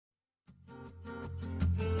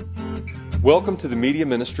Welcome to the media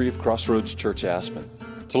ministry of Crossroads Church Aspen.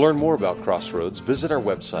 To learn more about Crossroads, visit our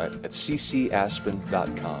website at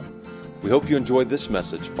ccaspen.com. We hope you enjoyed this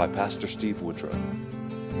message by Pastor Steve Woodrow.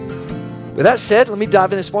 With that said, let me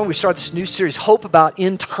dive in this morning. We start this new series, Hope About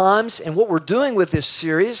End Times. And what we're doing with this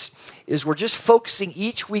series is we're just focusing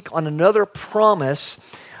each week on another promise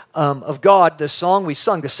of God. The song we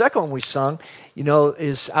sung, the second one we sung,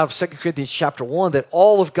 is out of 2 Corinthians chapter 1, that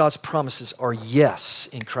all of God's promises are yes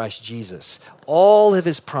in Christ Jesus. All of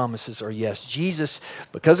his promises are yes. Jesus,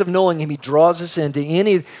 because of knowing him, he draws us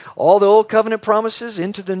into all the old covenant promises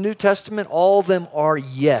into the New Testament. All of them are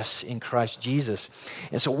yes in Christ Jesus.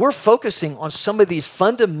 And so we're focusing on some of these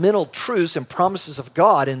fundamental truths and promises of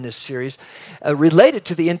God in this series related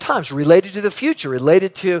to the end times, related to the future,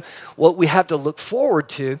 related to what we have to look forward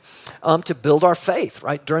to build our faith,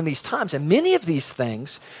 right, during these times. And many of these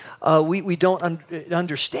things we don't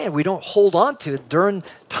understand. We don't hold on to it. During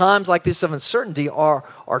times like this of uncertainty,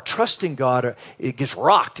 our trust in God, it gets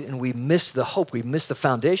rocked, and we miss the hope. We miss the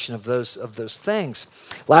foundation of those things.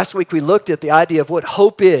 Last week, we looked at the idea of what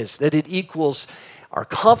hope is, that it equals our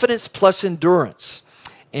confidence plus endurance.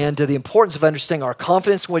 And the importance of understanding our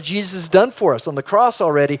confidence in what Jesus has done for us on the cross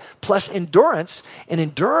already, plus endurance. And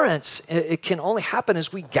endurance, it can only happen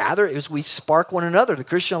as we gather, as we spark one another. The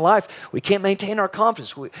Christian life, we can't maintain our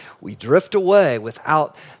confidence. We drift away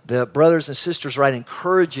without the brothers and sisters, right,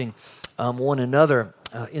 encouraging one another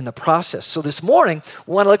in the process. So this morning,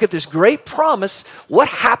 we want to look at this great promise. What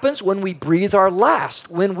happens when we breathe our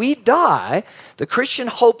last? When we die, the Christian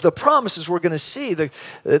hope, the promises we're going to see,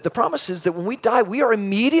 the promise is that when we die, we are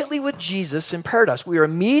immediately with Jesus in paradise. We are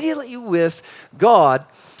immediately with God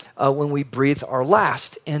when we breathe our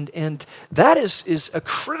last. And that is a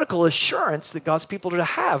critical assurance that God's people are to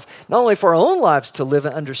have, not only for our own lives to live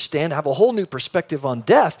and understand, have a whole new perspective on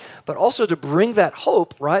death, but also to bring that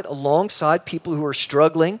hope, right, alongside people who are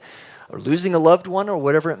struggling or losing a loved one or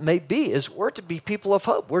whatever it may be. We're to be people of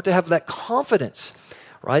hope. We're to have that confidence,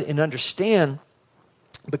 right, and understand,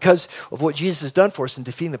 because of what Jesus has done for us in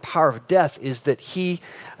defeating the power of death, is that he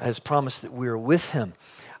has promised that we are with him.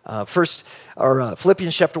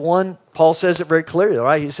 Philippians chapter 1, Paul says it very clearly,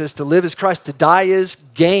 right? He says, to live is Christ, to die is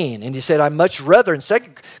gain. And he said, I'd much rather, in 2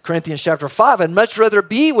 Corinthians chapter 5, I'd much rather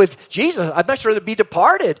be with Jesus. I'd much rather be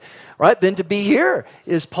departed, right, than to be here,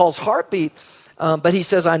 is Paul's heartbeat. But he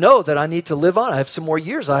says, I know that I need to live on. I have some more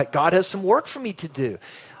years. God has some work for me to do.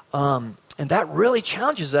 And that really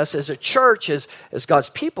challenges us as a church, as God's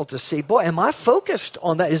people, to see, boy, am I focused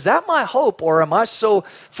on that? Is that my hope? Or am I so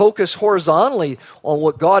focused horizontally on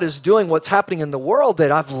what God is doing, what's happening in the world,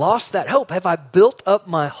 that I've lost that hope? Have I built up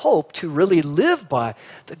my hope to really live by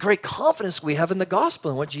the great confidence we have in the gospel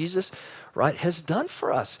and what Jesus, right, has done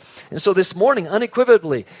for us? And so this morning,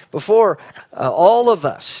 unequivocally, before all of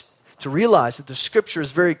us, to realize that the scripture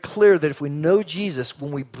is very clear that if we know Jesus,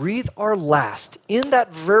 when we breathe our last, in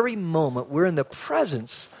that very moment, we're in the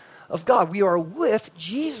presence of God. We are with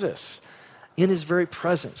Jesus in his very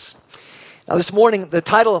presence. Now this morning, the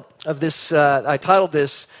title of this, I titled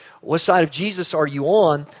this, What Side of Jesus Are You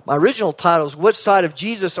On? My original title is, What Side of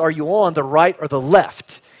Jesus Are You On, the Right or the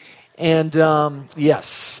Left? And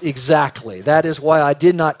yes, exactly. That is why I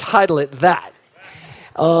did not title it that.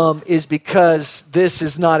 Is because this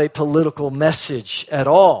is not a political message at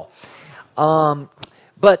all.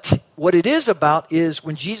 But what it is about is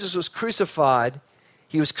when Jesus was crucified,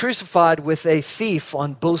 he was crucified with a thief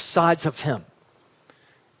on both sides of him.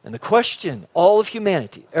 And the question, all of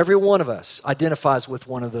humanity, every one of us identifies with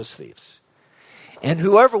one of those thieves. And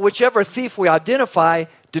whichever thief we identify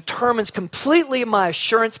determines completely my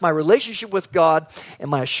assurance, my relationship with God,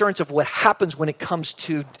 and my assurance of what happens when it comes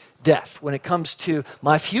to death, when it comes to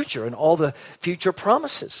my future and all the future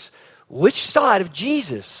promises. Which side of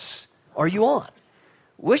Jesus are you on?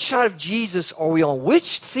 Which side of Jesus are we on?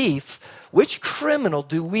 Which thief, which criminal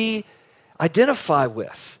do we identify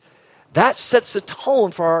with? That sets the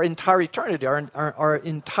tone for our entire eternity, our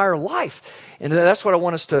entire life. And that's what I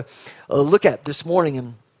want us to look at this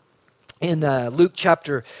morning in Luke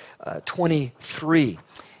chapter 23.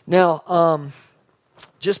 Now,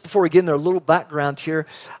 just before we get in there, a little background here.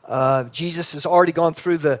 Jesus has already gone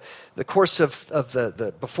through the course of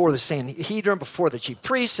the before the Sanhedrin, before the chief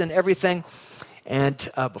priests and everything,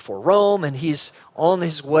 and before Rome, and he's on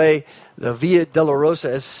his way, the Via Dolorosa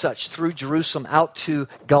as such, through Jerusalem out to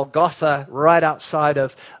Golgotha, right outside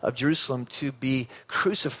of Jerusalem, to be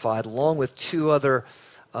crucified along with two other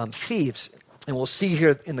thieves. And we'll see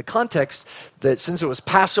here in the context that since it was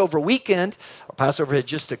Passover weekend, or Passover had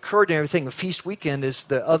just occurred and everything, the feast weekend is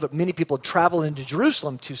many people had traveled into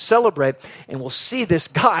Jerusalem to celebrate. And we'll see this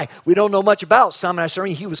guy we don't know much about, Simon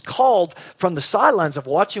Cyrene. He was called from the sidelines of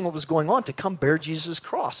watching what was going on to come bear Jesus'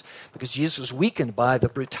 cross because Jesus was weakened by the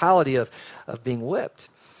brutality of being whipped.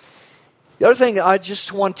 The other thing I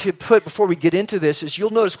just want to put before we get into this is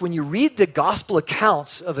you'll notice when you read the gospel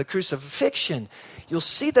accounts of the crucifixion, you'll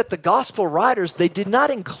see that the gospel writers, they did not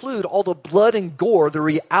include all the blood and gore, the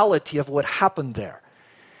reality of what happened there.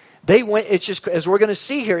 It's just, as we're going to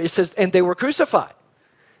see here, it says, and they were crucified.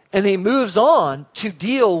 And he moves on to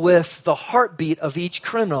deal with the heartbeat of each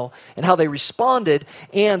criminal and how they responded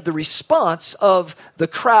and the response of the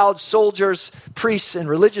crowd, soldiers, priests, and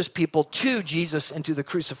religious people to Jesus and to the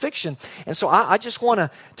crucifixion. And so I just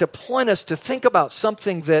want to point us to think about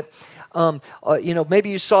something that maybe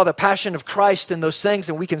you saw the Passion of Christ and those things,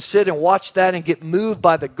 and we can sit and watch that and get moved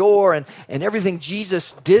by the gore and everything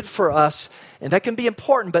Jesus did for us. And that can be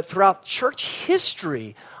important, but throughout church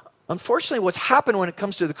history, unfortunately, what's happened when it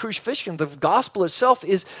comes to the crucifixion, the gospel itself,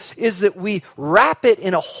 is that we wrap it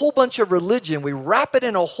in a whole bunch of religion. We wrap it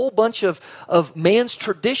in a whole bunch of man's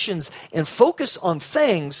traditions and focus on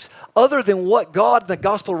things other than what God and the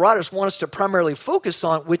gospel writers want us to primarily focus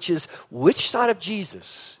on, which is which side of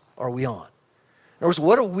Jesus are we on? In other words,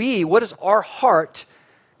 what is our heart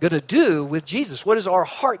going to do with Jesus? What is our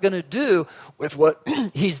heart going to do with what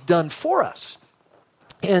he's done for us?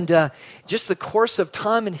 And just the course of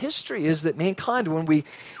time and history is that mankind, when we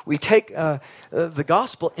take the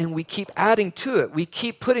gospel and we keep adding to it, we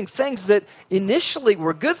keep putting things that initially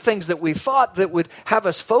were good things that we thought that would have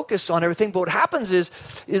us focus on everything. But what happens is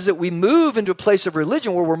that we move into a place of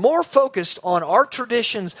religion where we're more focused on our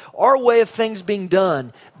traditions, our way of things being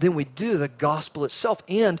done, than we do the gospel itself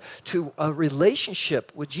and to a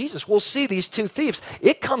relationship with Jesus. We'll see these two thieves.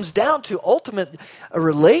 It comes down to ultimate a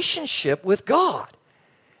relationship with God.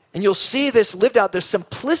 And you'll see this lived out, the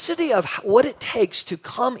simplicity of what it takes to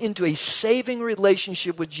come into a saving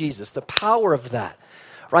relationship with Jesus. The power of that,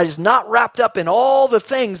 right, is not wrapped up in all the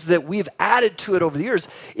things that we've added to it over the years.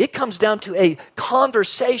 It comes down to a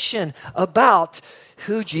conversation about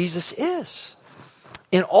who Jesus is.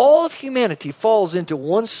 And all of humanity falls into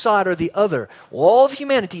one side or the other. All of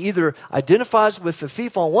humanity either identifies with the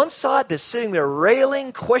thief on one side that's sitting there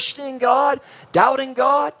railing, questioning God, doubting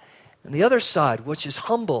God, and the other side, which is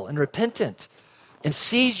humble and repentant and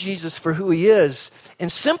sees Jesus for who he is.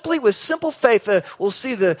 And simply with simple faith, we'll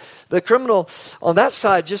see the criminal on that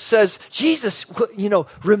side just says, Jesus,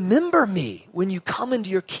 remember me when you come into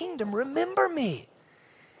your kingdom. Remember me.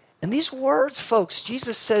 And these words, folks,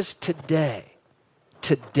 Jesus says today,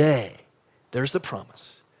 there's the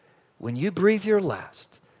promise. When you breathe your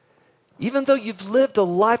last, even though you've lived a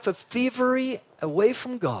life of thievery away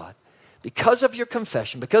from God, because of your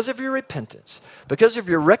confession, because of your repentance, because of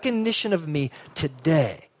your recognition of me,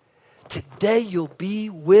 today you'll be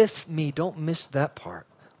with me. Don't miss that part.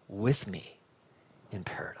 With me in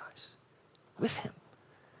paradise. With him.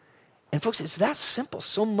 And folks, it's that simple.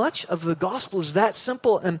 So much of the gospel is that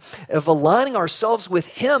simple and of aligning ourselves with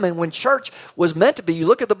him. And when church was meant to be, you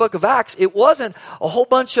look at the book of Acts, it wasn't a whole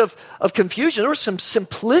bunch of confusion. There was some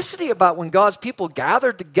simplicity about when God's people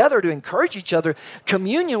gathered together to encourage each other.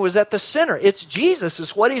 Communion was at the center. It's Jesus.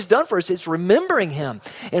 It's what he's done for us. It's remembering him.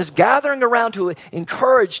 And it's gathering around to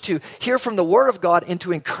encourage, to hear from the word of God, and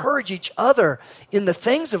to encourage each other in the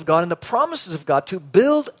things of God and the promises of God, to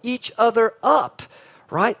build each other up.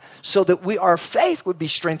 Right? So that our faith would be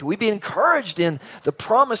strengthened. We'd be encouraged in the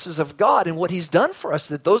promises of God and what he's done for us,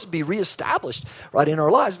 that those be reestablished right in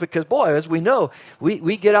our lives. Because boy, as we know,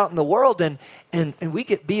 we get out in the world and we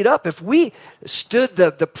get beat up. If we stood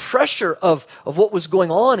the pressure of what was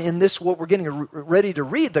going on in this, what we're getting ready to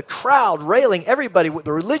read, the crowd railing, everybody,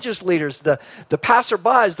 the religious leaders, the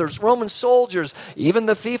passerbys, the Roman soldiers, even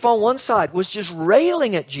the thief on one side was just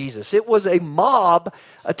railing at Jesus. It was a mob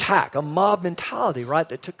attack, a mob mentality, right,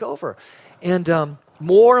 that took over. And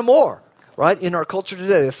more and more, right, in our culture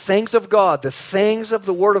today, the things of God, the things of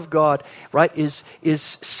the Word of God, right, is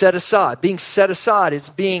set aside. Being set aside, it's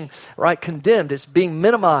being, right, condemned, it's being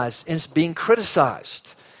minimized, and it's being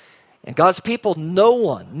criticized. And God's people, no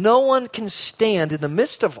one can stand in the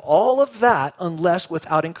midst of all of that unless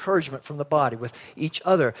without encouragement from the body, with each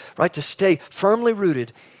other, right, to stay firmly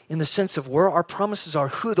rooted in the sense of where our promises are,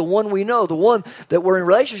 who, the one we know, the one that we're in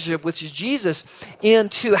relationship with is Jesus,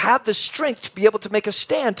 and to have the strength to be able to make a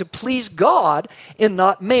stand to please God and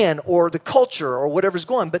not man or the culture or whatever's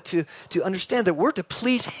going, but to understand that we're to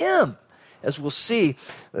please him. As we'll see,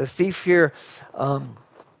 the thief here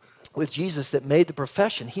with Jesus that made the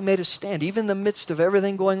profession. He made a stand, even in the midst of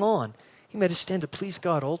everything going on. He made a stand to please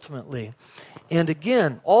God ultimately. And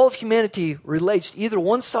again, all of humanity relates to either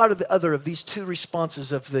one side or the other of these two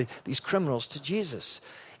responses of these criminals to Jesus.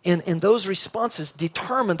 And those responses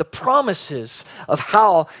determine the promises of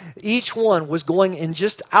how each one was going in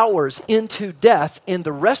just hours into death, and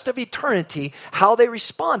the rest of eternity, how they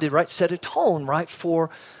responded, right, set a tone, right, for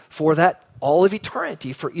that all of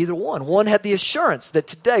eternity for either one. One had the assurance that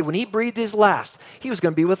today, when he breathed his last, he was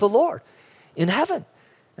going to be with the Lord in heaven.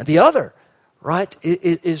 And the other, right,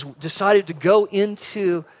 is decided to go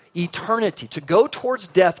into eternity, to go towards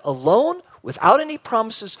death alone, without any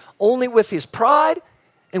promises, only with his pride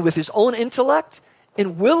and with his own intellect,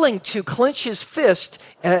 and willing to clench his fist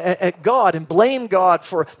at God and blame God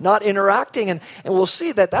for not interacting. And we'll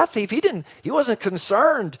see that thief, he wasn't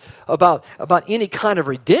concerned about any kind of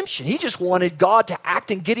redemption. He just wanted God to act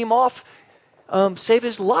and get him off, save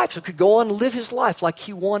his life, so he could go on and live his life like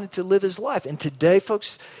he wanted to live his life. And today,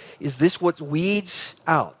 folks, is this what weeds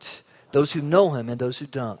out those who know him and those who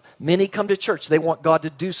don't? Many come to church. They want God to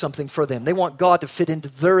do something for them. They want God to fit into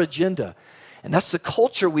their agenda. And that's the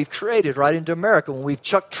culture we've created right into America. When we've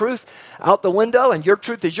chucked truth out the window, and your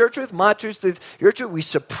truth is your truth, my truth is your truth, we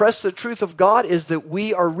suppress the truth of God, is that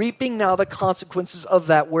we are reaping now the consequences of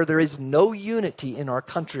that, where there is no unity in our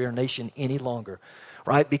country or nation any longer,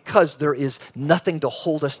 right? Because there is nothing to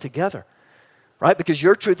hold us together, right? Because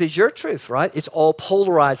your truth is your truth, right? It's all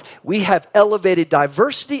polarized. We have elevated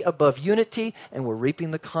diversity above unity, and we're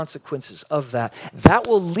reaping the consequences of that. That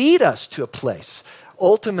will lead us to a place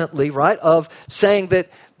ultimately, right, of saying that,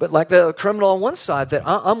 but like the criminal on one side, that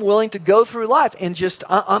I'm willing to go through life and just,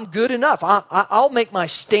 I'm good enough. I'll make my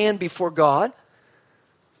stand before God.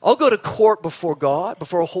 I'll go to court before God,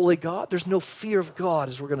 before a holy God. There's no fear of God,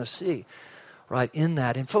 as we're going to see, right, in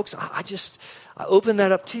that. And folks, I open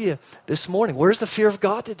that up to you this morning. Where's the fear of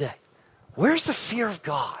God today? Where's the fear of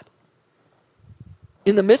God?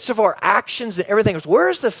 In the midst of our actions and everything else,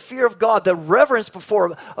 where's the fear of God, the reverence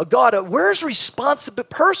before a God? Where's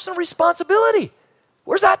personal responsibility?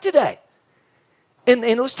 Where's that today? And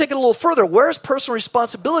let's take it a little further. Where's personal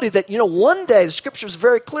responsibility that, one day, the scripture is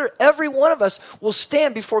very clear, every one of us will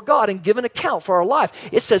stand before God and give an account for our life.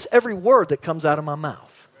 It says every word that comes out of my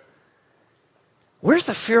mouth. Where's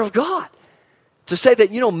the fear of God? To say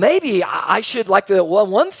that, maybe I should, like the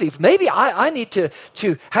one thief, maybe I need to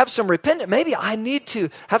have some repentance. Maybe I need to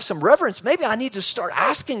have some reverence. Maybe I need to start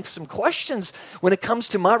asking some questions when it comes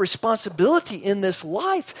to my responsibility in this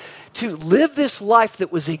life, to live this life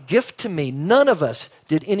that was a gift to me. None of us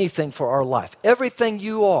did anything for our life. Everything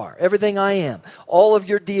you are, everything I am, all of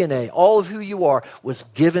your DNA, all of who you are was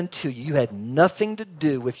given to you. You had nothing to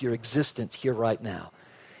do with your existence here right now.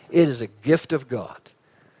 It is a gift of God.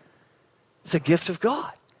 It's a gift of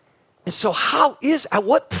God. And so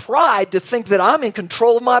what pride to think that I'm in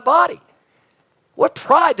control of my body? What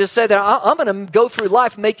pride to say that I'm going to go through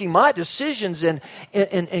life making my decisions and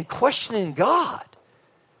questioning God?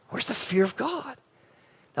 Where's the fear of God?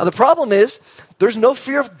 Now the problem is, there's no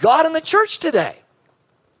fear of God in the church today.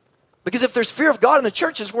 Because if there's fear of God in the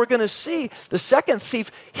church, as we're going to see, the second thief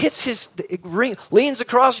leans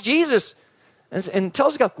across Jesus and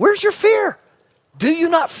tells God, where's your fear? Do you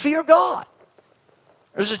not fear God?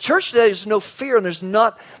 There's a church today, there's no fear, and there's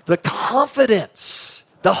not the confidence,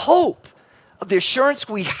 the hope of the assurance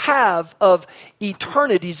we have of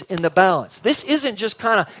eternities in the balance. This isn't just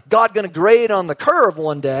kind of God going to grade on the curve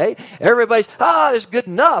one day. Everybody's, it's good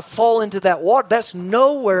enough, fall into that water. That's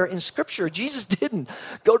nowhere in Scripture. Jesus didn't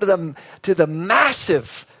go to the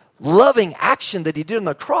massive loving action that he did on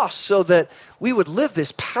the cross so that we would live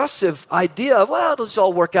this passive idea of, it'll just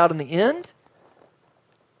all work out in the end.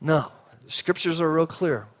 No, the scriptures are real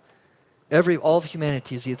clear. All of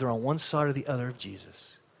humanity is either on one side or the other of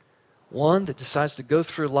Jesus. One that decides to go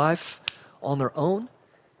through life on their own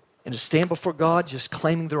and to stand before God just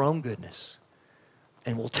claiming their own goodness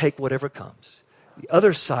and will take whatever comes. The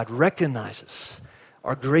other side recognizes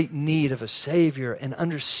our great need of a Savior and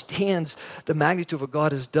understands the magnitude of what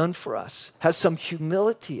God has done for us, has some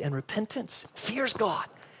humility and repentance, fears God,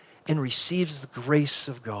 and receives the grace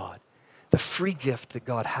of God, the free gift that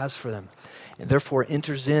God has for them, and therefore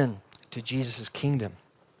enters in to Jesus' kingdom.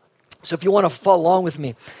 So if you want to follow along with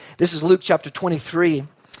me, this is Luke chapter 23,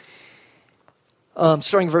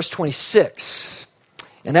 starting verse 26.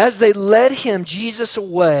 And as they led him, Jesus,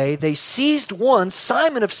 away, they seized one,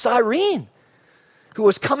 Simon of Cyrene, who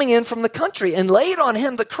was coming in from the country, and laid on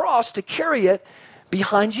him the cross to carry it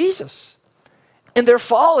behind Jesus. And there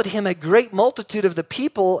followed him a great multitude of the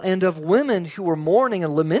people and of women who were mourning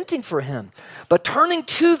and lamenting for him. But turning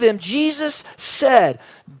to them, Jesus said,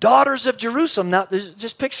 daughters of Jerusalem. Now,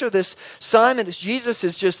 just picture this. Simon,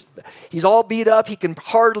 he's all beat up. He can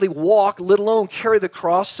hardly walk, let alone carry the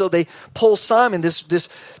cross. So they pull Simon, this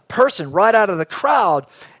person, right out of the crowd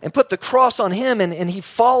and put the cross on him. And he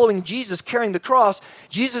following Jesus, carrying the cross.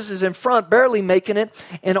 Jesus is in front, barely making it.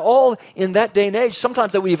 And all in that day and age,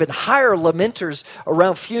 sometimes they would even hire lamenters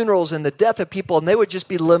around funerals and the death of people, and they would just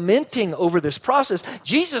be lamenting over this process.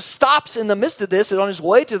 Jesus stops in the midst of this and on his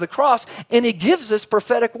way to the cross, and he gives this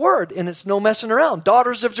prophetic word, and it's no messing around.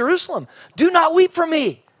 Daughters of Jerusalem, do not weep for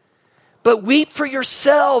me, but weep for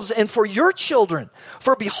yourselves and for your children.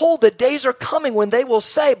 For behold, the days are coming when they will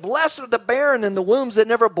say, blessed are the barren and the wombs that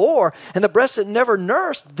never bore and the breasts that never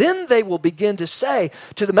nursed. Then they will begin to say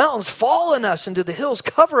to the mountains, fall on us, and to the hills,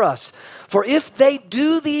 cover us. For if they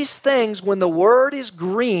do these things when the word is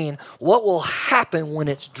green, what will happen when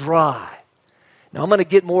it's dry? Now, I'm going to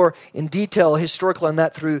get more in detail historically on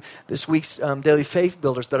that through this week's Daily Faith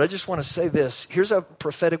Builders, but I just want to say this. Here's a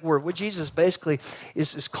prophetic word. What Jesus basically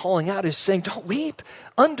is calling out is saying, don't weep.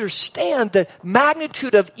 Understand the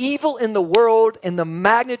magnitude of evil in the world and the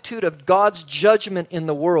magnitude of God's judgment in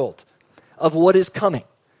the world of what is coming.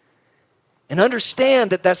 And understand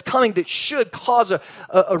that that's coming that should cause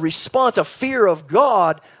a response, a fear of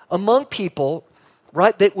God among people,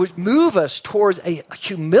 right, that would move us towards a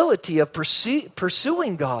humility of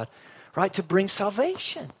pursuing God, right, to bring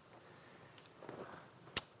salvation.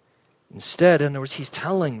 Instead, in other words, he's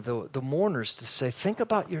telling the mourners to say, think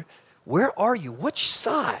about where are you? Which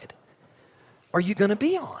side are you going to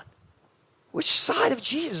be on? Which side of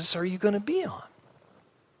Jesus are you going to be on?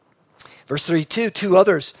 Verse 32, 2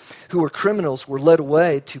 others who were criminals were led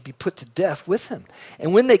away to be put to death with him.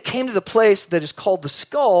 And when they came to the place that is called the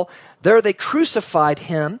Skull, there they crucified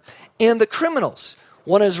him and the criminals,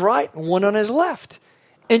 one on his right and one on his left.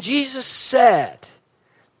 And Jesus said,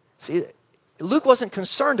 see, Luke wasn't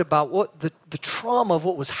concerned about what the trauma of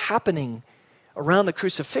what was happening around the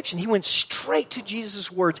crucifixion. He went straight to Jesus'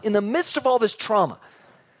 words. In the midst of all this trauma,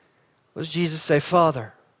 what does Jesus say?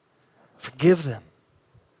 Father, forgive them,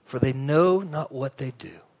 for they know not what they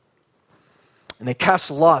do. And they cast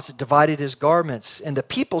lots, divided his garments, and the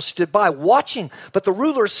people stood by watching. But the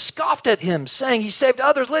rulers scoffed at him, saying, he saved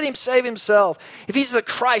others, let him save himself. If he's the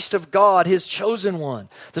Christ of God, his chosen one.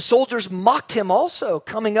 The soldiers mocked him also,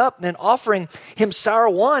 coming up and offering him sour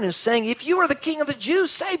wine and saying, if you are the king of the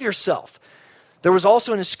Jews, save yourself. There was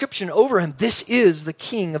also an inscription over him, this is the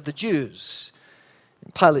king of the Jews.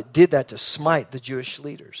 And Pilate did that to smite the Jewish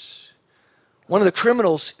leaders. One of the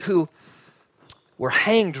criminals who were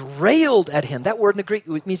hanged railed at him. That word in the Greek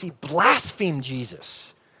means he blasphemed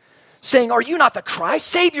Jesus, saying, are you not the Christ?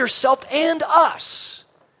 Save yourself and us.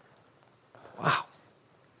 Wow.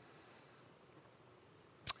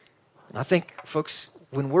 And I think, folks,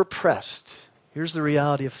 when we're pressed, here's the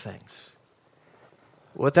reality of things.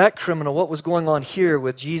 With that criminal, what was going on here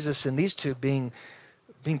with Jesus and these two being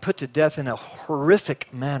put to death in a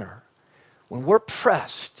horrific manner, when we're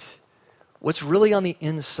pressed, what's really on the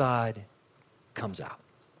inside comes out.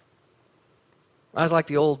 I was like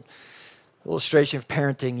the old illustration of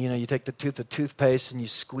parenting. You know, you take the tooth of toothpaste and you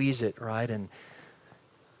squeeze it, right? And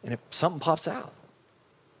something pops out.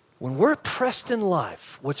 When we're pressed in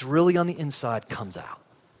life, what's really on the inside comes out.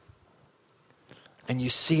 And you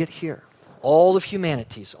see it here. All of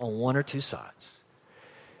humanity's on one or two sides.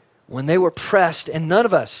 When they were pressed, and none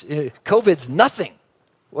of us, COVID's nothing.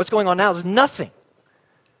 What's going on now is nothing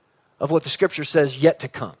of what the scripture says yet to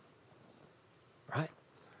come. Right?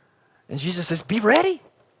 And Jesus says, be ready.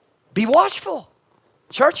 Be watchful.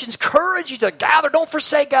 Church, encourage each other. Gather. Don't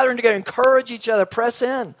forsake gathering together. Encourage each other. Press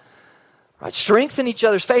in. Right? Strengthen each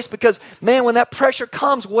other's faith because, man, when that pressure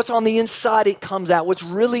comes, what's on the inside, it comes out. What's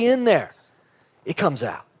really in there, it comes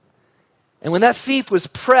out. And when that thief was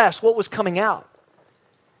pressed, what was coming out?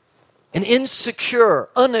 An insecure,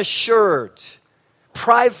 unassured,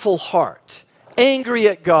 prideful heart, angry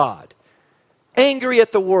at God, angry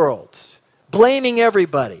at the world, blaming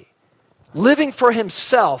everybody, living for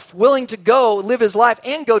himself, willing to go live his life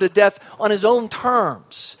and go to death on his own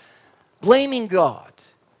terms, blaming God,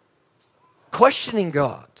 questioning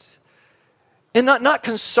God, and not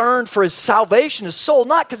concerned for his salvation, his soul,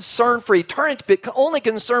 not concerned for eternity, but only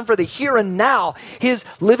concerned for the here and now, his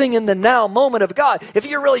living in the now moment of God. If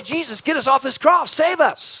you're really Jesus, get us off this cross, save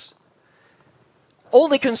us.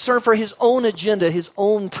 Only concerned for his own agenda, his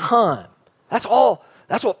own time. That's all.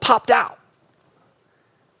 That's what popped out.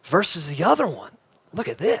 Versus the other one. Look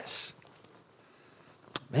at this.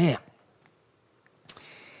 Man.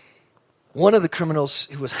 One of the criminals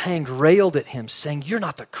who was hanged railed at him, saying, "You're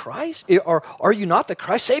not the Christ? Or are you not the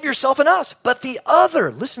Christ? Save yourself and us." But the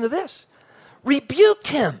other, listen to this, rebuked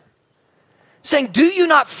him, saying, "Do you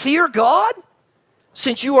not fear God,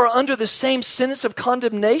 since you are under the same sentence of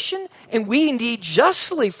condemnation? And we indeed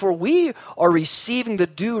justly, for we are receiving the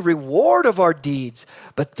due reward of our deeds.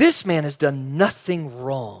 But this man has done nothing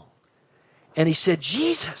wrong." And he said,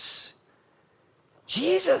 Jesus,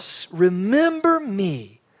 remember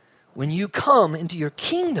me when you come into your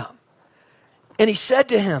kingdom. And he said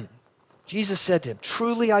to him, Jesus said to him,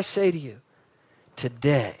 "Truly I say to you,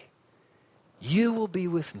 today you will be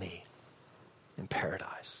with me in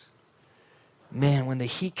paradise." Man, when the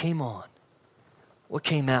heat came on, what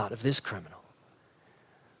came out of this criminal?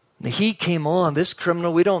 The heat came on, this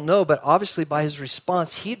criminal, we don't know, but obviously by his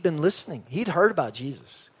response, he'd been listening. He'd heard about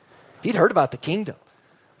Jesus. He'd heard about the kingdom.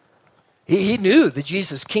 He knew that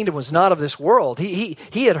Jesus' kingdom was not of this world. He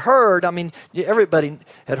had heard, everybody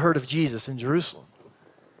had heard of Jesus in Jerusalem.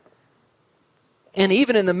 And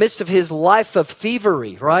even in the midst of his life of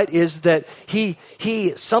thievery, right, is that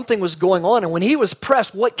something was going on. And when he was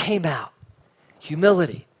pressed, what came out?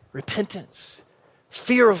 Humility, repentance,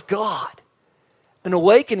 fear of God, an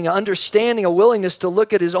awakening, an understanding, a willingness to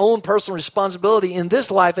look at his own personal responsibility in this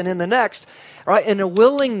life and in the next, right? And a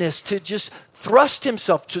willingness to just thrust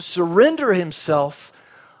himself, to surrender himself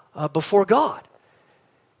before God.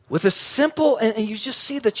 With a simple, and you just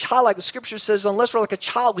see the child, like the scripture says, unless we're like a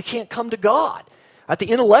child, we can't come to God. Right?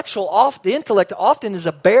 The intellect often is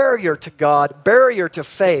a barrier to God, barrier to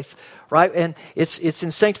faith, right? And it's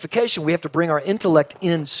in sanctification, we have to bring our intellect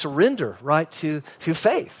in surrender, right, to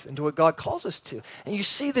faith and to what God calls us to. And you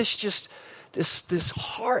see this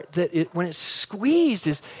heart that when it's squeezed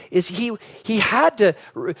is he had to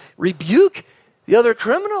rebuke the other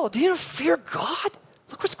criminal. Do you fear God?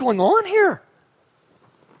 Look what's going on here.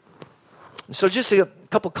 And so just a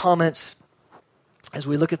couple comments as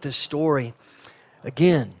we look at this story.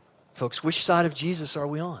 Again, folks, which side of Jesus are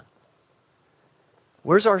we on?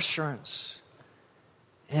 Where's our assurance?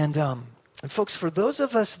 And folks, for those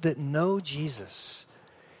of us that know Jesus,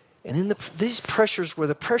 and in these pressures where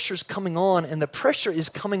the pressure's coming on, and the pressure is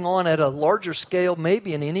coming on at a larger scale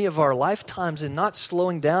maybe in any of our lifetimes and not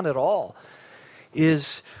slowing down at all,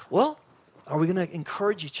 is, well, are we going to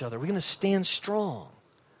encourage each other? Are we going to stand strong?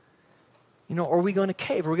 Are we going to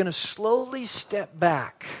cave? Are we going to slowly step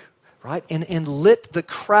back, right? And let the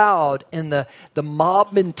crowd and the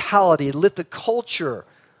mob mentality, let the culture,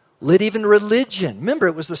 let even religion. Remember,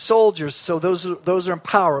 it was the soldiers, so those are in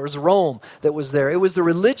power. It was Rome that was there. It was the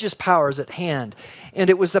religious powers at hand. And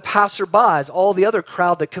it was the passerbys, all the other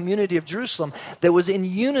crowd, the community of Jerusalem, that was in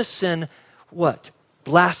unison, what?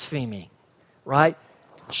 Blaspheming, right?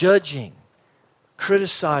 Judging,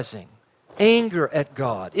 criticizing, anger at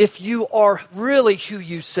God. If you are really who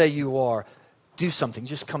you say you are, do something.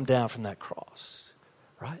 Just come down from that cross,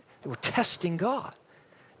 right? They were testing God.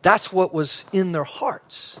 That's what was in their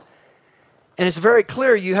hearts. And it's very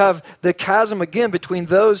clear you have the chasm again between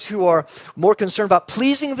those who are more concerned about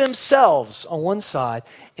pleasing themselves on one side,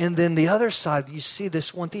 and then the other side, you see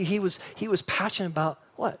this one thing. He was passionate about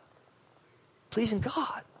what? Pleasing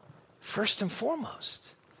God, first and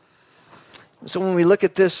foremost. So when we look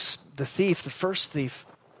at this, the first thief,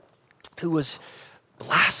 who was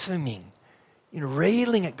blaspheming,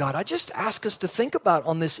 railing at God, I just ask us to think about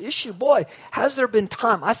on this issue. Boy, has there been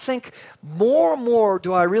time? I think more and more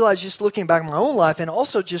do I realize, just looking back in my own life and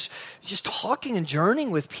also just talking and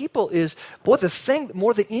journeying with people, is, boy, the thing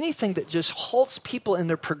more than anything that just halts people in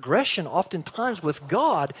their progression oftentimes with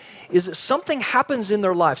God is that something happens in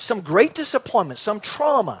their life, some great disappointment, some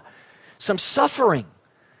trauma, some suffering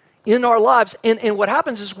in our lives. And what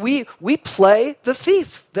happens is we play the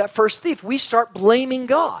thief, that first thief. We start blaming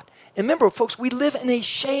God. And remember, folks, we live in a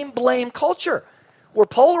shame-blame culture. We're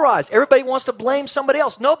polarized. Everybody wants to blame somebody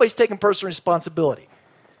else. Nobody's taking personal responsibility.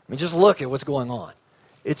 Just look at what's going on.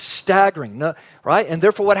 It's staggering, right? And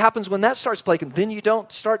therefore, what happens when that starts playing?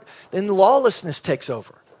 Then lawlessness takes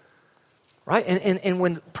over, right? And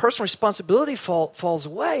when personal responsibility falls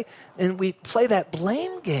away, and we play that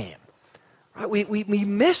blame game, right? We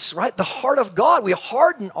miss, right, the heart of God. We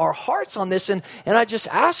harden our hearts on this. And I just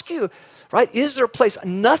ask you, right, is there a place?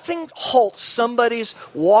 Nothing halts somebody's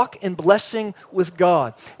walk in blessing with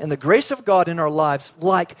God and the grace of God in our lives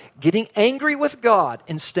like getting angry with God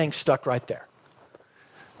and staying stuck right there.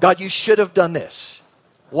 God, you should have done this.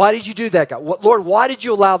 Why did you do that, God? Lord, why did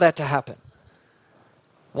you allow that to happen?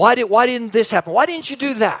 Why didn't this happen? Why didn't you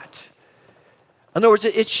do that? In other words,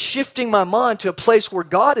 it's shifting my mind to a place where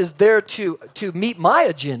God is there to meet my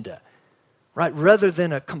agenda, right? Rather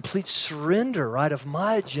than a complete surrender, right, of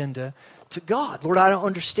my agenda to God. Lord, I don't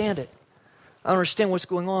understand it. I don't understand what's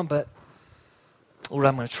going on, but Lord,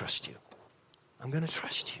 I'm going to trust you. I'm going to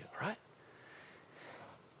trust you, right?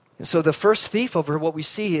 And so the first thief over what we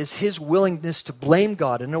see is his willingness to blame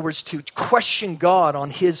God. In other words, to question God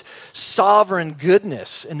on his sovereign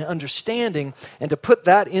goodness and understanding, and to put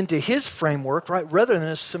that into his framework, right, rather than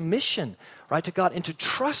a submission, right, to God, and to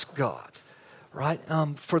trust God, right,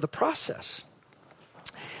 for the process.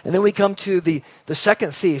 And then we come to the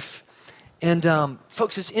second thief. And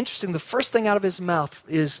folks, it's interesting. The first thing out of his mouth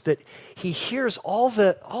is that he hears all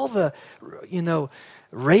the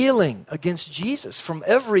railing against Jesus from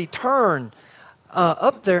every turn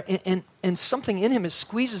up there, and something in him, it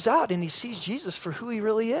squeezes out, and he sees Jesus for who he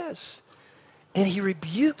really is. And he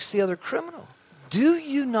rebukes the other criminal. Do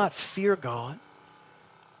you not fear God?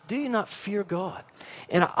 Do you not fear God?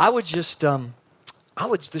 And I would just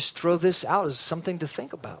throw this out as something to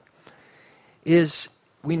think about. Is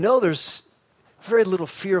we know there's very little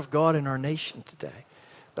fear of God in our nation today,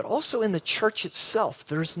 but also in the church itself,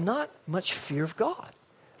 there's not much fear of God.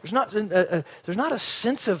 There's not a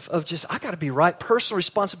sense of just, I got to be right, personal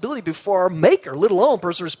responsibility before our Maker, let alone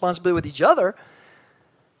personal responsibility with each other.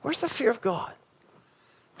 Where's the fear of God?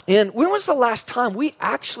 And when was the last time we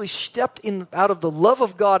actually stepped in out of the love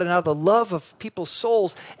of God and out of the love of people's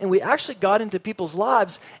souls, and we actually got into people's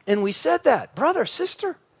lives and we said that, brother,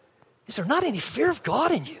 sister, is there not any fear of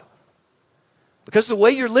God in you? Because the way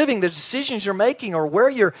you're living, the decisions you're making, or where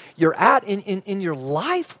you're at in your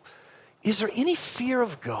life, is there any fear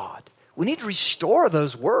of God? We need to restore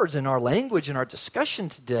those words in our language, in our discussion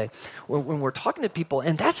today when we're talking to people.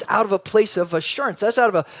 And that's out of a place of assurance. That's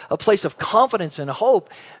out of a place of confidence and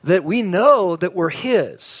hope that we know that we're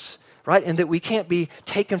His, right? And that we can't be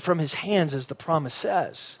taken from His hands, as the promise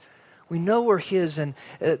says. We know we're His, and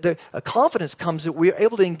a confidence comes that we're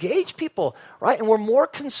able to engage people, right? And we're more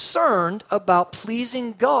concerned about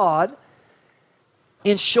pleasing God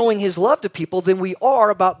in showing His love to people than we are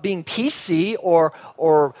about being PC or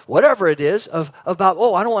whatever it is about,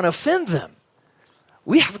 I don't want to offend them.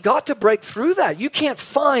 We have got to break through that. You can't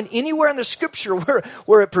find anywhere in the Scripture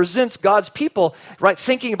where it presents God's people, right,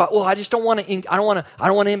 thinking about, I just don't want to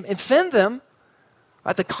offend them.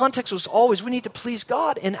 Right? The context was always, we need to please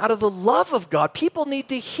God, and out of the love of God, people need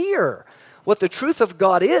to hear what the truth of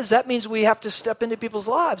God is. That means we have to step into people's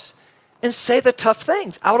lives and say the tough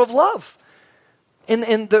things out of love.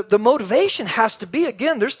 And the motivation has to be,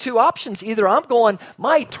 again, there's two options. Either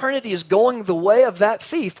my eternity is going the way of that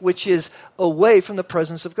thief, which is away from the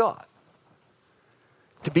presence of God.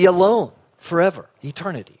 To be alone forever,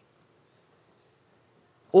 eternity.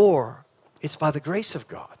 Or it's by the grace of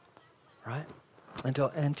God, right?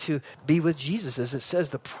 And to be with Jesus, as it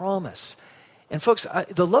says, the promise. And folks,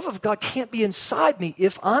 the love of God can't be inside me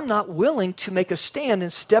if I'm not willing to make a stand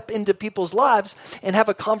and step into people's lives and have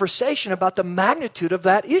a conversation about the magnitude of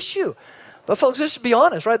that issue. But folks, let's be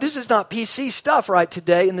honest, right? This is not PC stuff, right,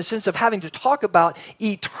 today, in the sense of having to talk about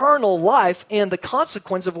eternal life and the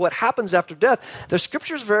consequence of what happens after death. The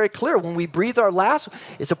Scripture is very clear. When we breathe our last,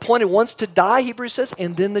 it's appointed once to die, Hebrews says,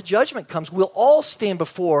 and then the judgment comes. We'll all stand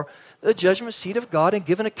before the judgment seat of God and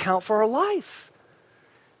give an account for our life.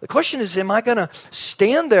 The question is, am I going to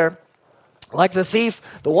stand there like the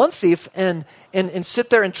one thief, and sit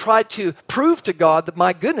there and try to prove to God that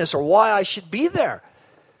my goodness or why I should be there?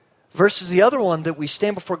 Versus the other one, that we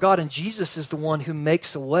stand before God and Jesus is the one who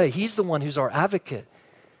makes a way. He's the one who's our advocate,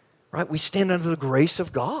 right? We stand under the grace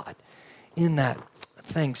of God in that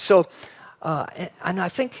thing. So, and I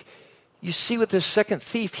think you see with this second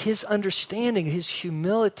thief, his understanding, his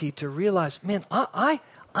humility to realize, man, I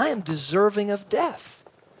am deserving of death.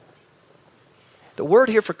 The word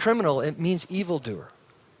here for criminal, it means evildoer.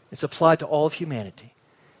 It's applied to all of humanity.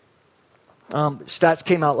 Stats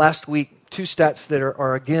came out last week, two stats that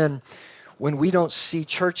are again, when we don't see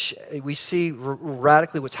church, we see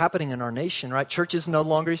radically what's happening in our nation, right? Church is no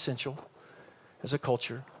longer essential as a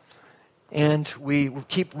culture. And we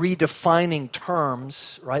keep redefining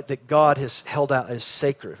terms, right, that God has held out as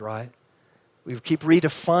sacred, right? We keep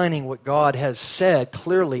redefining what God has said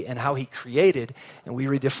clearly and how He created, and we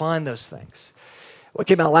redefine those things. What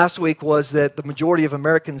came out last week was that the majority of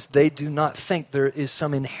Americans, they do not think there is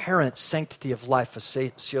some inherent sanctity of life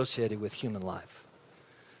associated with human life,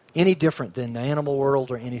 any different than the animal world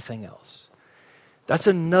or anything else. That's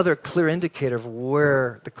another clear indicator of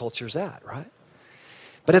where the culture's at, right?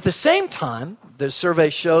 But at the same time, the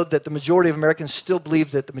survey showed that the majority of Americans still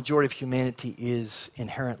believe that the majority of humanity is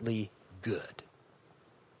inherently good.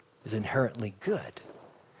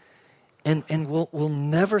 And we'll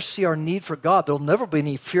never see our need for God. There'll never be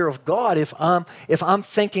any fear of God if I'm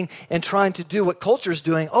thinking and trying to do what culture's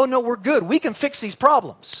doing. Oh no, we're good. We can fix these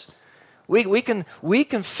problems. We can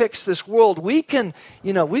fix this world. We've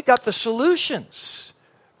got the solutions.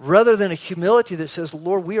 Rather than a humility that says,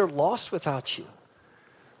 Lord, we are lost without you.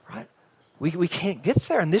 Right? We can't get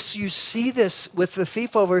there. And you see this with the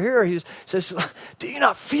thief over here. He says, do you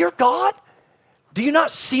not fear God? Do you not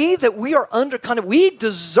see that we are we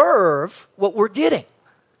deserve what we're getting?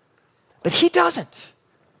 But he doesn't.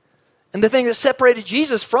 And the thing that separated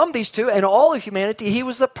Jesus from these two and all of humanity, he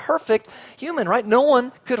was the perfect human, right? No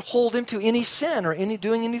one could hold him to any sin or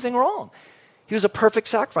doing anything wrong. He was a perfect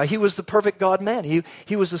sacrifice. He was the perfect God-man.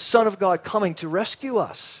 He was the Son of God coming to rescue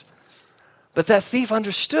us. But that thief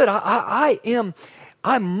understood, I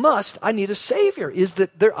need a Savior.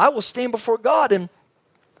 I will stand before God and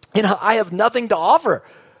I have nothing to offer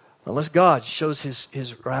unless God shows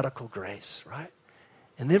his radical grace, right?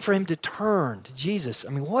 And then for him to turn to Jesus,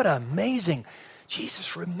 what amazing,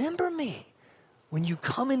 Jesus, remember me when you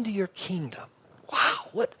come into your kingdom.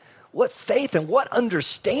 Wow, what faith and what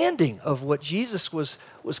understanding of what Jesus was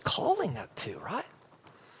calling up to, right?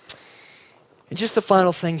 And just the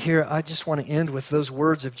final thing here, I just want to end with those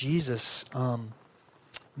words of Jesus. In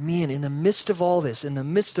the midst of all this, in the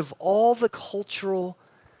midst of all the cultural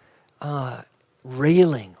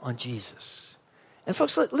railing on Jesus. And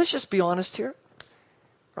folks, let's just be honest here.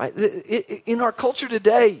 Right? In our culture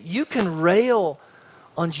today, you can rail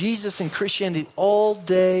on Jesus and Christianity all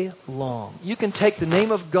day long. You can take the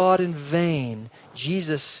name of God in vain,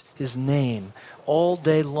 Jesus, his name, all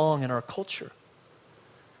day long in our culture.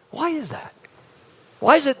 Why is that?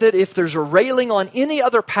 Why is it that if there's a railing on any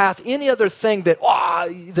other path, any other thing, that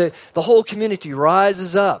the whole community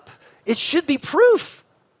rises up? It should be proof.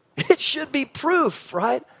 It should be proof,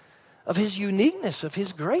 right, of his uniqueness, of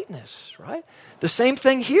his greatness, right? The same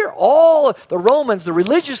thing here. All the Romans, the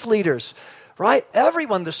religious leaders, right?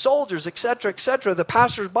 Everyone, the soldiers, et cetera, the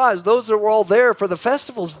passersby, those that were all there for the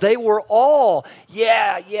festivals, they were all,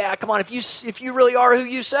 come on, if you really are who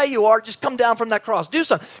you say you are, just come down from that cross. Do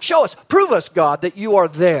something. Show us, prove us, God, that you are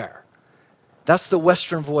there. That's the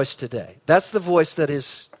Western voice today. That's the voice that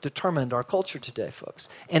has determined our culture today, folks.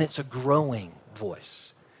 And it's a growing voice.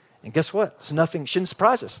 And guess what? It's nothing, shouldn't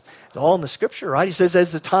surprise us. It's all in the scripture, right? He says,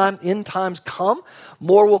 as the end times come,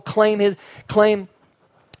 more will claim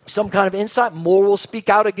some kind of insight, more will speak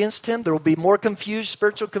out against him. There will be more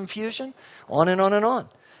spiritual confusion, on and on and on.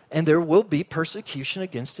 And there will be persecution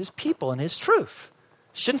against his people and his truth.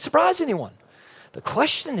 Shouldn't surprise anyone. The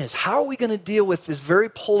question is, how are we going to deal with this very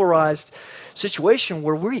polarized situation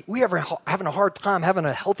where we are having a hard time having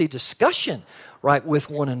a healthy discussion, right,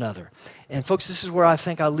 with one another? And folks, this is where I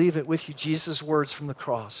think I leave it with you, Jesus' words from the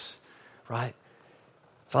cross, right?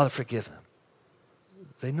 Father, forgive them.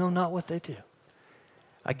 They know not what they do.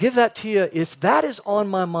 I give that to you. If that is on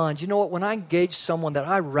my mind, you know what? When I engage someone that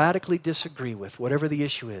I radically disagree with, whatever the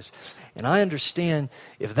issue is, and I understand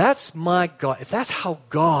if that's my God, if that's how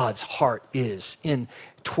God's heart is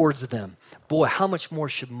towards them, boy, how much more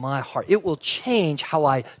should my heart? It will change how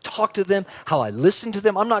I talk to them, how I listen to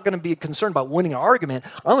them. I'm not going to be concerned about winning an argument.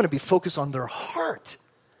 I'm going to be focused on their heart.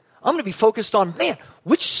 I'm going to be focused on,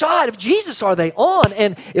 which side of Jesus are they on?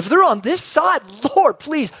 And if they're on this side, Lord,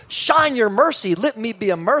 please shine your mercy. Let me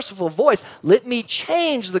be a merciful voice. Let me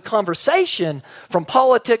change the conversation from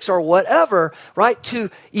politics or whatever, right,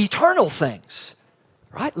 to eternal things,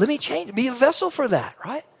 right? Let me change, be a vessel for that,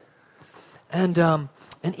 right? And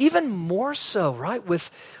even more so, right,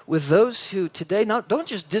 with those who today don't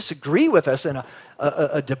just disagree with us in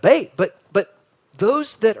a debate, but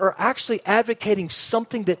those that are actually advocating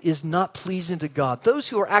something that is not pleasing to God, those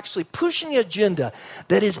who are actually pushing an agenda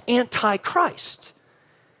that is anti-Christ.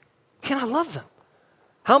 Can I love them?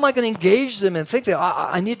 How am I going to engage them and think that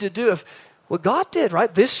I need to do what God did,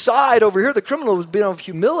 right? This side over here, the criminal, was being of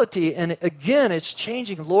humility, and again, it's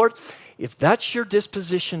changing. Lord, if that's your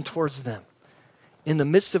disposition towards them, in the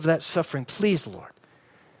midst of that suffering, please, Lord,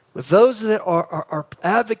 with those that are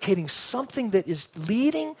advocating something that is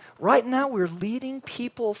leading, right now we're leading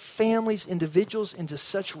people, families, individuals into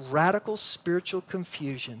such radical spiritual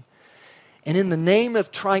confusion. And in the name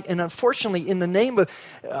of trying, and unfortunately in the name of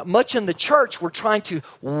much in the church, we're trying to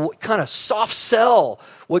kind of soft sell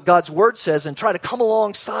what God's word says and try to come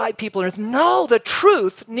alongside people. And no, the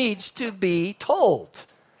truth needs to be told.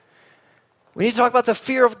 We need to talk about the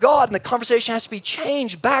fear of God, and the conversation has to be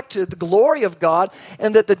changed back to the glory of God,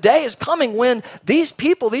 and that the day is coming when these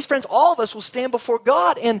people, these friends, all of us will stand before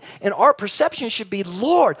God, and our perception should be,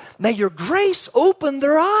 Lord, may your grace open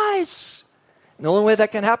their eyes. The only way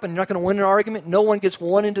that can happen, you're not going to win an argument. No one gets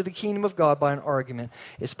won into the kingdom of God by an argument.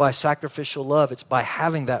 It's by sacrificial love. It's by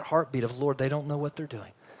having that heartbeat of, Lord, they don't know what they're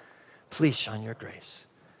doing. Please shine your grace.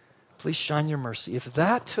 Please shine your mercy. If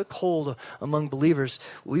that took hold among believers,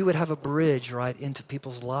 we would have a bridge right into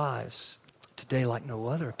people's lives today like no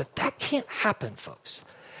other. But that can't happen, folks,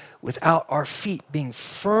 without our feet being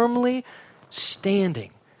firmly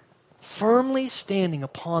standing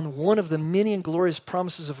upon one of the many and glorious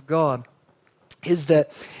promises of God, is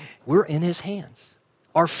that we're in his hands.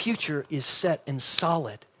 Our future is set and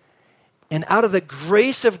solid. And out of the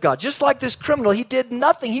grace of God, just like this criminal, he did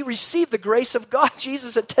nothing. He received the grace of God.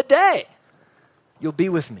 Jesus said, today, you'll be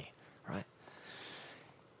with me, right?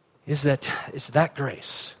 It's that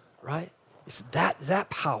grace, right? It's that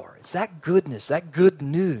power. It's that goodness, that good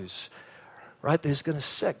news, right, that is going to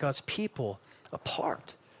set God's people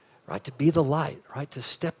apart, right, to be the light, right, to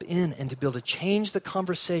step in and to be able to change the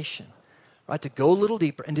conversation, right, to go a little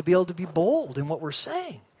deeper and to be able to be bold in what we're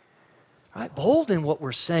saying. Right? Bold in what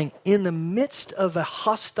we're saying in the midst of a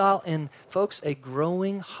hostile and, folks, a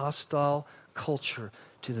growing hostile culture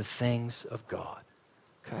to the things of God.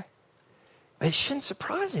 Okay? It shouldn't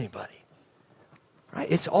surprise anybody. Right?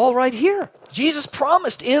 It's all right here. Jesus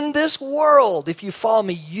promised, in this world, if you follow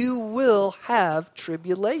me, you will have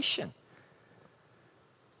tribulation.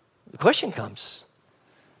 The question comes,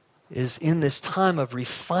 is in this time of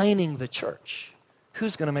refining the church,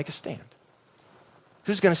 who's going to make a stand?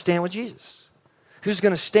 Who's going to stand with Jesus? Who's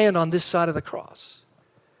going to stand on this side of the cross?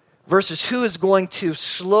 Versus who is going to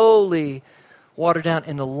slowly water down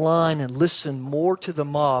in the line and listen more to the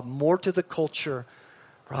mob, more to the culture,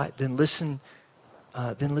 right, than listening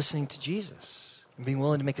to Jesus and being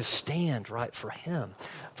willing to make a stand, right, for him.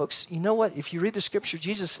 Folks, you know what? If you read the scripture,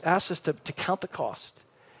 Jesus asks us to count the cost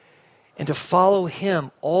and to follow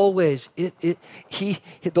him always. The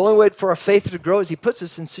only way for our faith to grow is he puts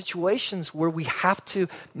us in situations where we have to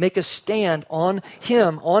make a stand on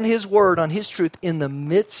him, on his word, on his truth in the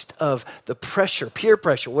midst of the pressure, peer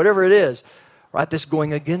pressure, whatever it is, right, that's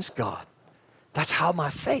going against God. That's how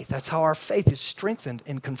our faith is strengthened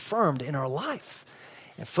and confirmed in our life.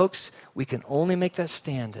 And folks, we can only make that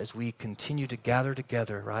stand as we continue to gather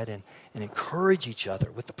together, right, and encourage each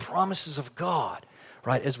other with the promises of God,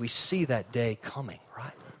 right, as we see that day coming,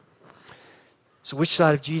 right? So which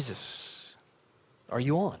side of Jesus are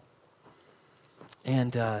you on?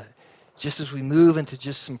 And just as we move into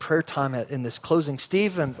just some prayer time in this closing,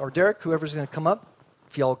 Steve or Derek, whoever's going to come up,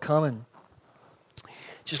 if y'all come and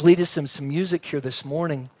just lead us in some music here this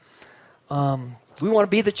morning. We want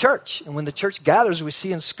to be the church. And when the church gathers, we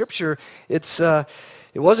see in Scripture,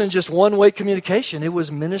 it wasn't just one-way communication. It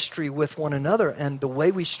was ministry with one another. And the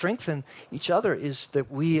way we strengthen each other is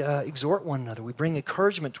that we exhort one another. We bring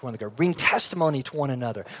encouragement to one another. Bring testimony to one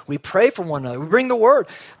another. We pray for one another. We bring the word,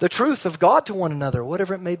 the truth of God to one another,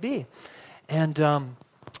 whatever it may be. And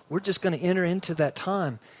we're just going to enter into that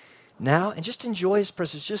time now and just enjoy his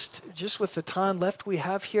presence. Just with the time left we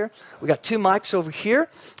have here. We got 2 mics over here,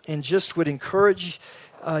 and just would encourage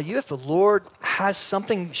you, if the Lord has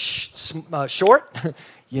something short,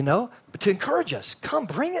 but to encourage us. Come,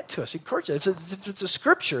 bring it to us. Encourage us. If it's a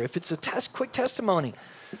scripture, if it's a quick testimony,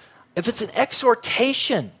 if it's an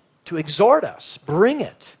exhortation to exhort us, bring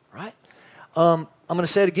it, right? I'm going to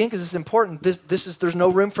say it again because it's important. There's no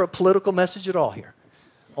room for a political message at all here.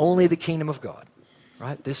 Only the kingdom of God,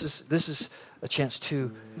 right? This is a chance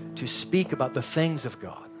to speak about the things of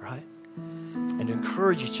God, right? And to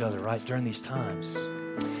encourage each other, right, during these times.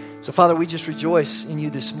 So, Father, we just rejoice in you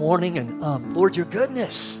this morning and, Lord, your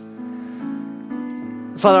goodness.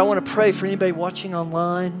 Father, I want to pray for anybody watching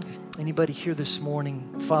online, anybody here this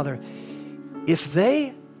morning. Father, if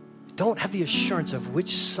they don't have the assurance of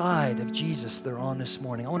which side of Jesus they're on this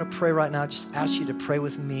morning, I want to pray right now, just ask you to pray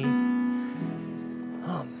with me,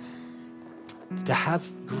 to have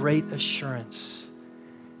great assurance,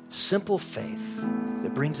 simple faith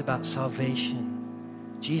that brings about salvation.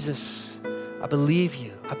 Jesus, I believe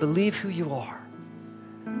you. I believe who you are.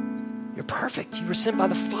 You're perfect. You were sent by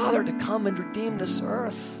the Father to come and redeem this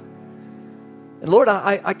earth. And Lord,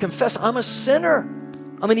 I confess I'm a sinner.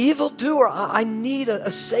 I'm an evildoer. I need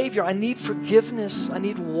a Savior. I need forgiveness. I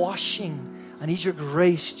need washing. I need your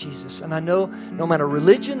grace, Jesus. And I know no matter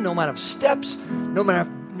religion, no matter steps, no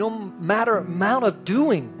matter amount of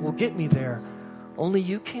doing will get me there. Only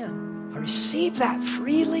you can. I receive that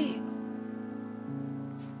freely.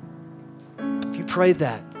 If you prayed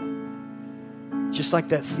that, just like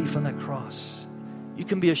that thief on that cross, you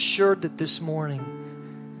can be assured that this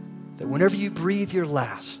morning, that whenever you breathe your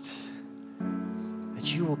last,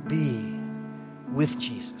 that you will be with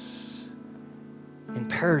Jesus. in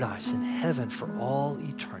paradise, in heaven for all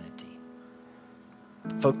eternity.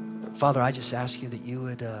 Father, I just ask you that you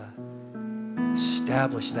would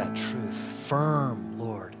establish that truth firm,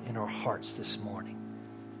 Lord, in our hearts this morning.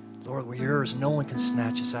 Lord, we're yours. No one can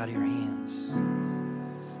snatch us out of your hands.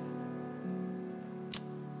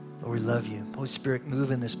 Lord, we love you. Holy Spirit,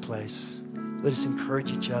 move in this place. Let us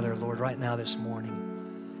encourage each other, Lord, right now this morning.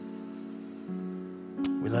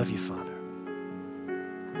 We love you, Father.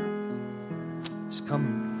 Just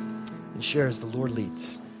come and share as the Lord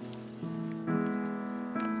leads.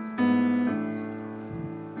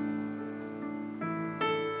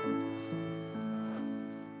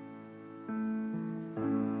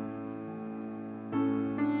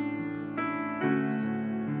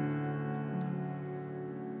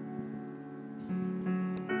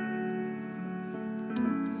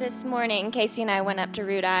 This morning, Casey and I went up to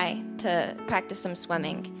Root Eye to practice some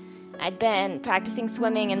swimming. I'd been practicing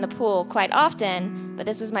swimming in the pool quite often, but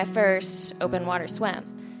this was my first open water swim,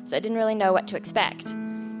 so I didn't really know what to expect.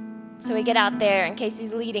 So we get out there, and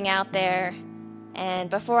Casey's leading out there, and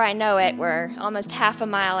before I know it, we're almost half a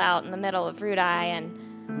mile out in the middle of Root Eye,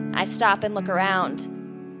 and I stop and look around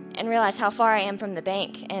and realize how far I am from the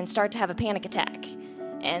bank and start to have a panic attack.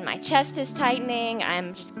 And my chest is tightening,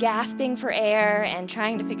 I'm just gasping for air and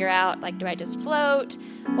trying to figure out, like, do I just float?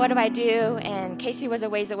 What do I do? And Casey was a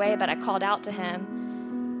ways away, but I called out to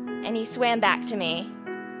him, and he swam back to me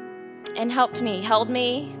and helped me, held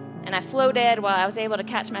me, and I floated while I was able to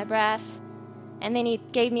catch my breath. And then he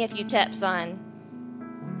gave me a few tips on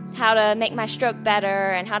how to make my stroke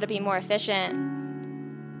better and how to be more efficient.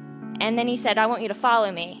 And then he said, I want you to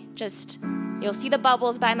follow me. You'll see the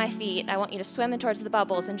bubbles by my feet. I want you to swim in towards the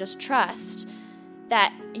bubbles and just trust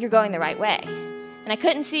that you're going the right way. And I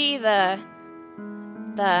couldn't see the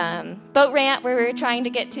boat ramp where we were trying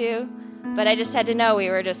to get to, but I just had to know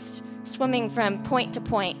we were just swimming from point to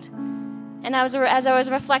point. And as I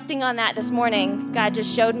was reflecting on that this morning, God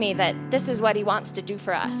just showed me that this is what he wants to do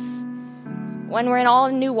for us. When we're all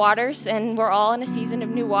in new waters, and we're all in a season of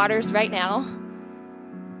new waters right now,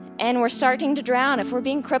 and we're starting to drown, if we're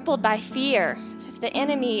being crippled by fear, if the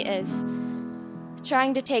enemy is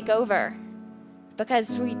trying to take over,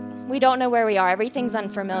 because we don't know where we are, everything's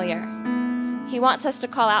unfamiliar. He wants us to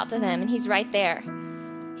call out to him, and he's right there.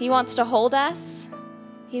 He wants to hold us,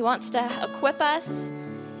 he wants to equip us,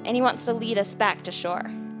 and he wants to lead us back to shore.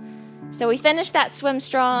 So we finished that swim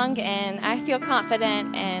strong, and I feel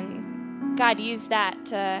confident, and God used that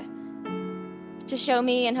to show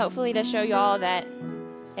me, and hopefully to show you all, that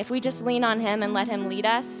if we just lean on him and let him lead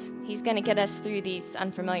us, he's going to get us through these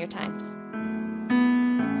unfamiliar times.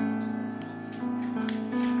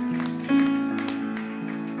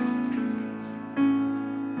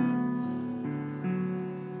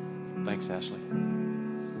 Thanks, Ashley.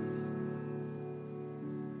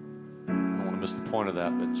 I don't want to miss the point of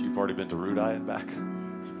that, but you've already been to Root Eye and back.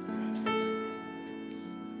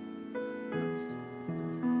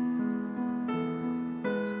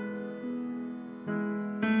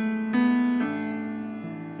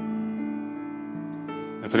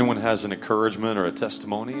 If anyone has an encouragement or a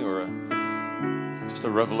testimony or just a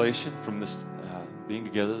revelation from this being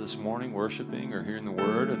together this morning, worshiping or hearing the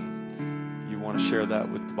word, and you want to share that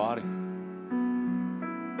with the body.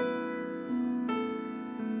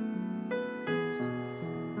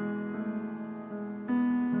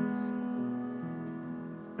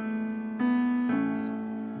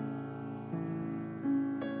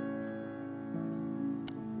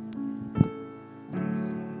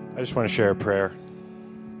 I just want to share a prayer.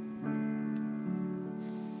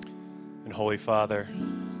 Holy Father,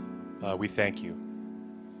 we thank you.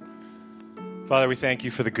 Father, we thank you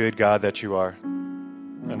for the good God that you are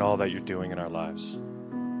and all that you're doing in our lives.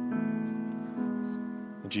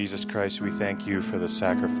 In Jesus Christ, we thank you for the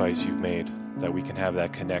sacrifice you've made that we can have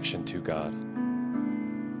that connection to God.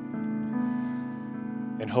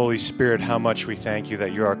 And Holy Spirit, how much we thank you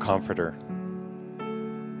that you're our comforter.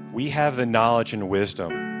 We have the knowledge and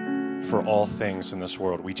wisdom for all things in this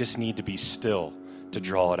world. We just need to be still to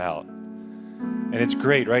draw it out. And it's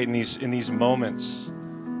great, right? In these moments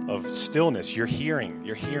of stillness, you're hearing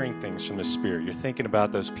things from the Spirit. You're thinking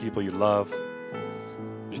about those people you love.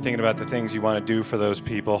 You're thinking about the things you want to do for those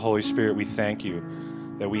people. Holy Spirit, we thank you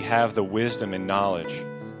that we have the wisdom and knowledge.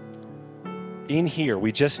 In here,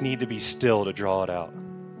 we just need to be still to draw it out.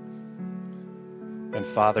 And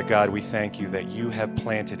Father God, we thank you that you have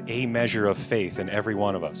planted a measure of faith in every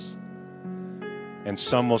one of us. And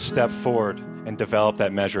some will step forward and develop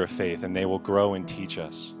that measure of faith, and they will grow and teach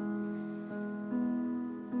us.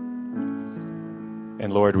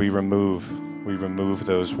 And Lord, we remove We remove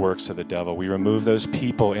those works of the devil. We remove those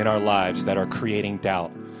people in our lives that are creating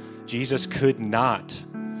doubt. Jesus could not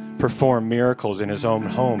perform miracles in his own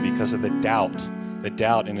home because of the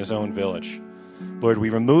doubt in his own village. Lord,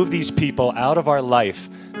 we remove these people out of our life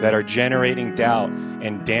that are generating doubt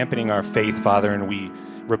and dampening our faith, Father, and we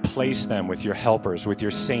replace them with your helpers, with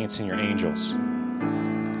your saints and your angels.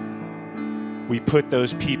 We put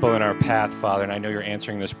those people in our path, Father, and I know you're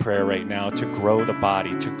answering this prayer right now, to grow the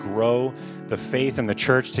body, to grow the faith and the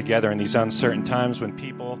church together in these uncertain times when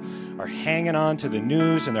people are hanging on to the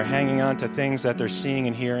news and they're hanging on to things that they're seeing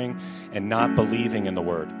and hearing and not believing in the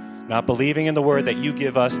Word. Not believing in the Word that you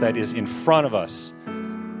give us that is in front of us.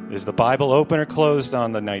 Is the Bible open or closed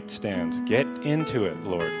on the nightstand? Get into it,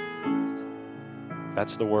 Lord.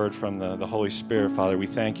 That's the word from the Holy Spirit, Father. We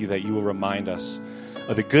thank you that you will remind us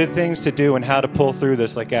of the good things to do and how to pull through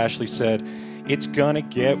this. Like Ashley said, it's going to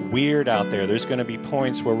get weird out there. There's going to be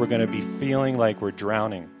points where we're going to be feeling like we're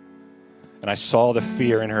drowning. And I saw the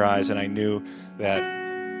fear in her eyes, and I knew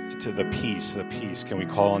that to the peace, can we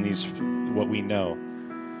call on these what we know?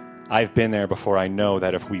 I've been there before. I know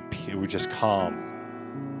that if we just calm,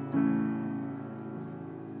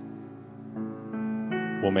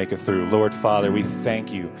 we'll make it through. Lord, Father, we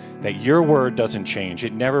thank you that your word doesn't change.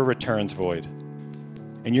 It never returns void.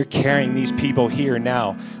 And you're carrying these people here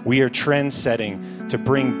now. We are trend-setting to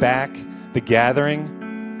bring back the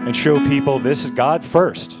gathering and show people this is God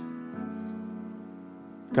first.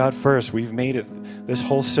 God first. We've made it. This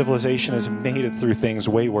whole civilization has made it through things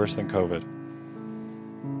way worse than COVID.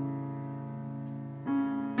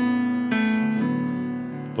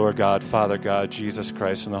 Lord God, Father God, Jesus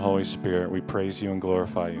Christ, and the Holy Spirit, we praise you and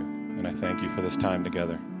glorify you. And I thank you for this time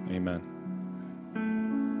together. Amen.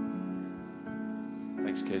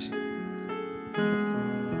 Thanks, Casey.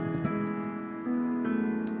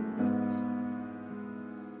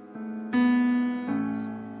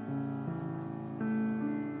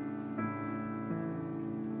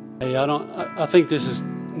 Hey, I think this is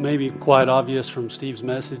maybe quite obvious from Steve's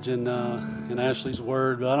message and Ashley's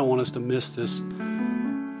word, but I don't want us to miss this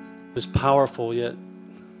powerful yet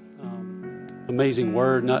amazing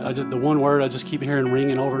word. And the one word I just keep hearing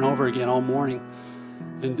ringing over and over again all morning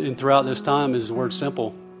and throughout this time is the word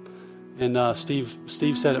simple. And Steve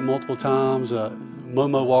said it multiple times.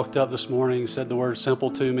 Momo walked up this morning and said the word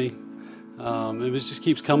simple to me. It just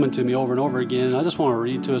keeps coming to me over and over again. And I just want to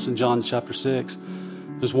read to us in John chapter 6.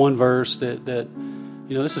 There's one verse that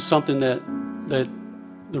this is something that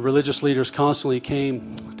the religious leaders constantly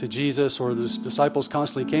came to Jesus, or the disciples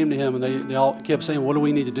constantly came to him, and they all kept saying, "What do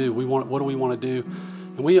we need to do? What do we want to do?"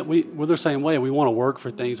 And we're the same way. We want to work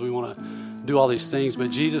for things. We want to do all these things. But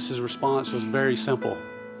Jesus' response was very simple,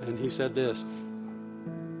 and he said this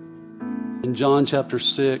in John chapter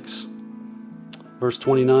 6, verse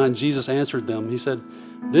 29. Jesus answered them. He said,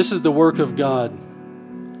 "This is the work of God,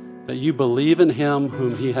 that you believe in him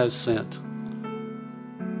whom he has sent."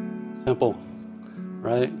 Simple,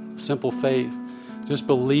 right? Simple faith. Just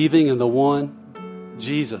believing in the one,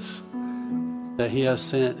 Jesus, that he has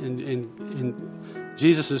sent. And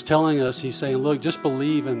Jesus is telling us, he's saying, look, just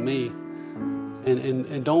believe in me.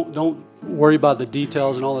 And don't worry about the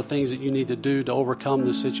details and all the things that you need to do to overcome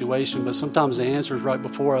this situation. But sometimes the answer is right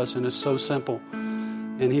before us, and it's so simple.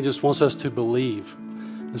 And he just wants us to believe.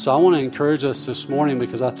 And so I want to encourage us this morning,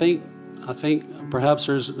 because I think perhaps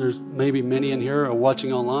there's maybe many in here or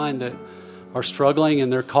watching online that are struggling,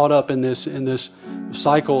 and they're caught up in this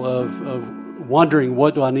cycle of wondering,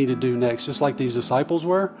 what do I need to do next? Just like these disciples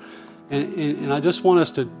were. And I just want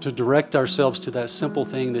us to direct ourselves to that simple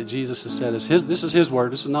thing that Jesus has said. This is his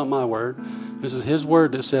word. This is not my word. This is his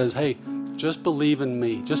word that says, hey, just believe in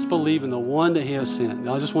me. Just believe in the one that he has sent. And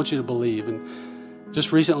I just want you to believe. And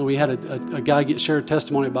just recently we had a guy share a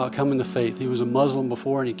testimony about coming to faith. He was a Muslim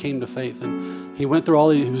before, and he came to faith. And he went through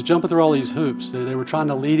he was jumping through all these hoops. They were trying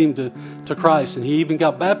to lead him to Christ. And he even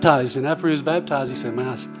got baptized. And after he was baptized, he said,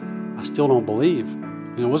 man, I still don't believe.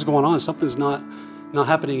 What's going on? Something's not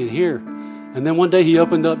happening in here. And then one day he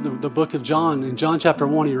opened up the book of John. In John chapter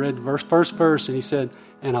 1, he read first verse, and he said,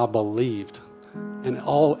 and I believed. And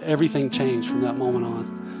everything changed from that moment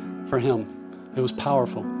on for him. It was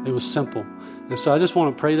powerful. It was simple. And so I just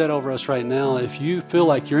want to pray that over us right now. If you feel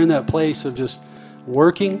like you're in that place of just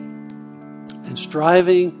working and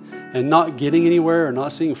striving and not getting anywhere, or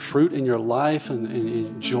not seeing fruit in your life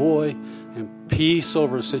and joy and peace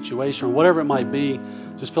over a situation, or whatever it might be,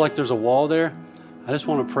 just feel like there's a wall there, I just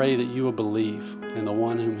want to pray that you will believe in the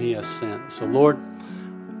one whom he has sent. So Lord,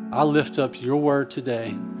 I lift up your word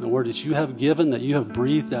today, the word that you have given, that you have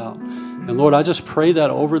breathed out. And Lord, I just pray that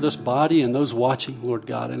over this body and those watching, Lord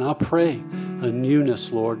God. And I pray a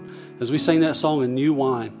newness, Lord. As we sang that song, A New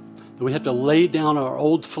Wine, and we have to lay down our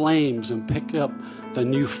old flames and pick up the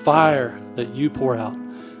new fire that you pour out.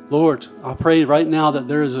 Lord, I pray right now that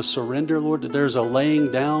there is a surrender, Lord, that there is a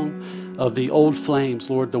laying down of the old flames,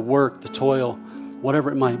 Lord, the work, the toil,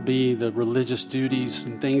 whatever it might be, the religious duties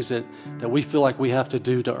and things that we feel like we have to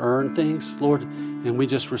do to earn things, Lord, and we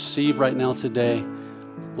just receive right now today.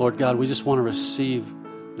 Lord God, we just want to receive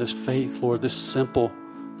this faith, Lord, this simple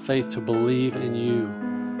faith to believe in you,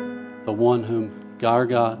 the one whom our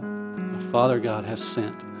God, the Father God, has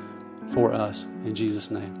sent for us. In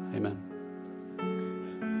Jesus' name, amen.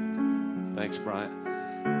 Thanks, Bryant.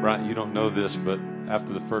 Bryant, you don't know this, but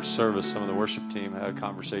after the first service, some of the worship team had a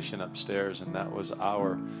conversation upstairs, and that was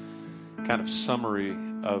our kind of summary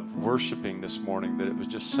of worshiping this morning, that it was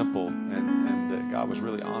just simple, and that God was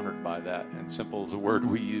really honored by that. And simple is a word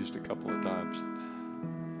we used a couple of times.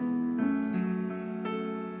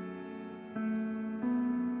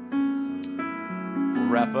 We'll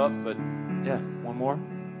wrap up, but yeah, one more.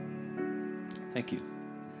 Thank you.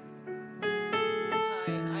 Hi,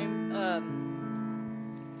 I'm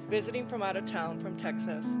visiting from out of town, from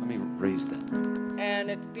Texas. Let me raise that.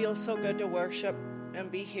 And it feels so good to worship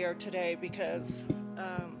and be here today because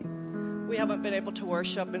we haven't been able to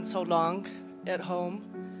worship in so long at home,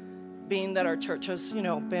 being that our church has,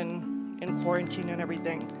 been in quarantine and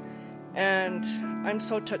everything. And I'm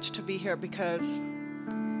so touched to be here because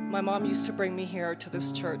my mom used to bring me here to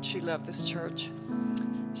this church. She loved this church.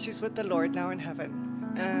 She's with the Lord now in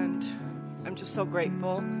heaven. And I'm just so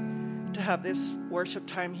grateful to have this worship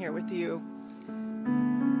time here with you.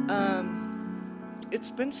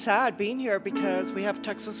 It's been sad being here because we have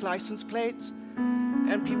Texas license plates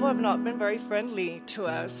and people have not been very friendly to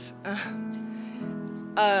us.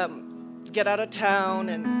 Get out of town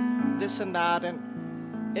and this and that,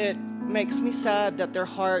 and it makes me sad that their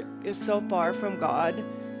heart is so far from God.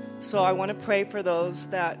 So I want to pray for those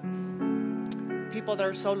people that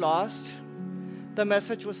are so lost. The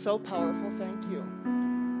message was so powerful, thank you.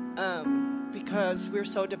 Because we're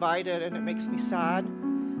so divided and it makes me sad.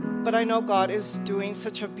 But I know God is doing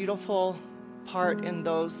such a beautiful part in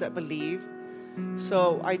those that believe.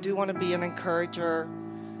 So I do want to be an encourager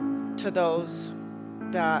to those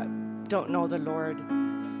that don't know the Lord.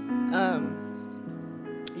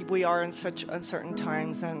 We are in such uncertain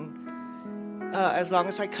times, and as long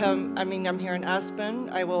as I'm here in Aspen,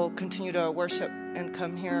 I will continue to worship and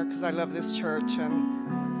come here because I love this church.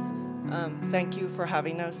 And thank you for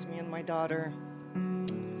having us, me and my daughter.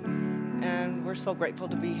 And we're so grateful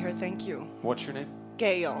to be here. Thank you. What's your name?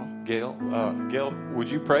 Gail. Gail, would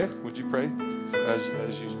you pray? Would you pray as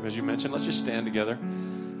you mentioned? Let's just stand together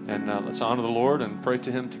and let's honor the Lord and pray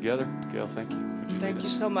to Him together. Gail, thank you. Thank you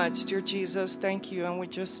so much, dear Jesus. Thank you, and we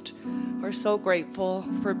just are so grateful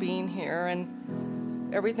for being here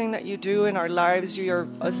and everything that you do in our lives. You're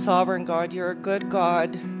a sovereign God. You're a good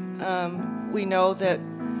God. We know that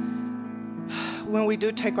when we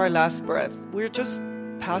do take our last breath, we're just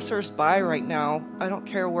passers-by right now. I don't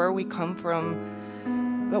care where we come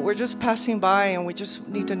from, but we're just passing by, and we just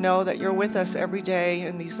need to know that you're with us every day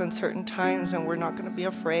in these uncertain times, and we're not going to be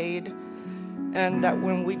afraid, and that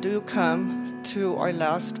when we do come to our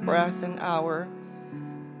last breath and hour,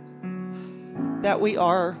 that we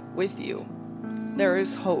are with you. There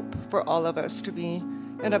is hope for all of us to be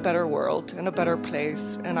in a better world, in a better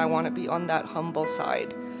place, and I want to be on that humble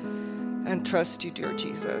side and trust you, dear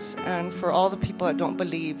Jesus. And for all the people that don't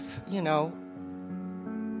believe,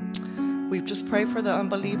 we just pray for the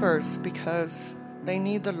unbelievers because they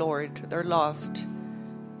need the Lord. They're lost.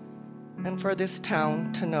 And for this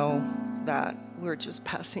town to know that we're just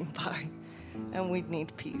passing by and we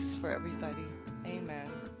need peace for everybody. Amen.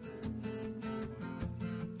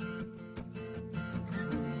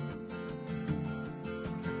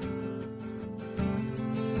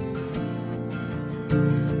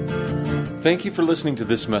 Thank you for listening to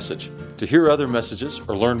this message. To hear other messages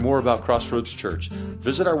or learn more about Crossroads Church,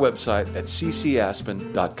 visit our website at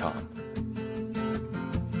ccaspen.com.